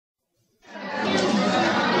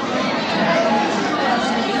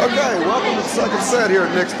the second set here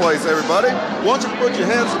at Nick's Place, everybody. I want you to put your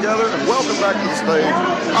hands together and welcome back to the stage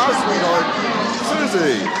our sweetheart,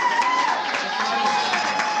 Susie.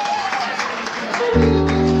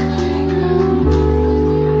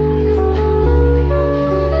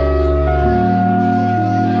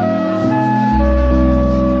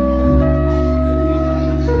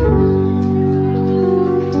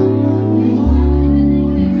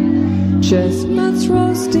 Chestnuts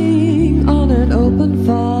roasting on an open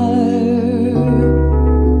fire,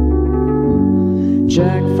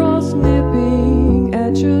 Jack Frost nipping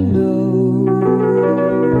at your nose,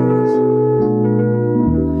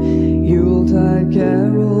 Yuletide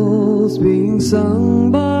carols being sung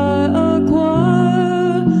by a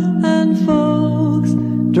choir, and folks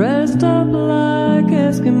dressed up like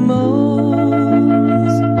Eskimos.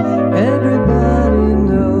 Everybody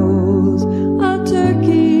knows a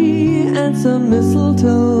turkey and some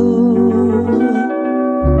mistletoe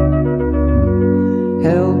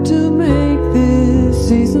help to make this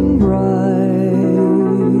season bright.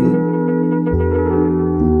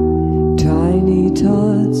 Tiny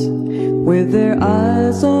tots with their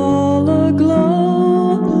eyes all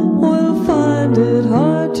aglow will find it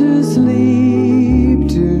hard to sleep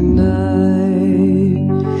tonight.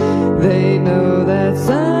 They know that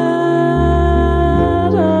Santa's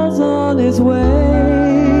on his way.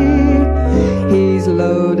 He's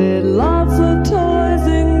loaded lots of toys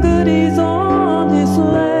and goodies on his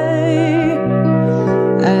sleigh,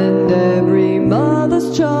 and every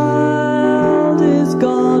mother's child is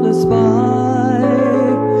gonna spy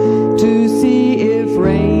to see if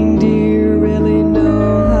reindeer really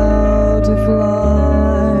know how to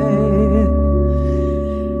fly.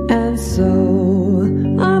 And so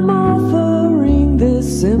I'm offering this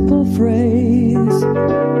simple phrase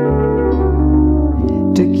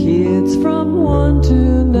to kids from 1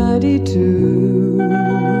 to 92.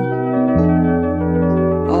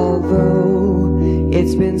 Although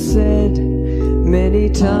it's been said many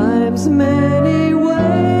times, many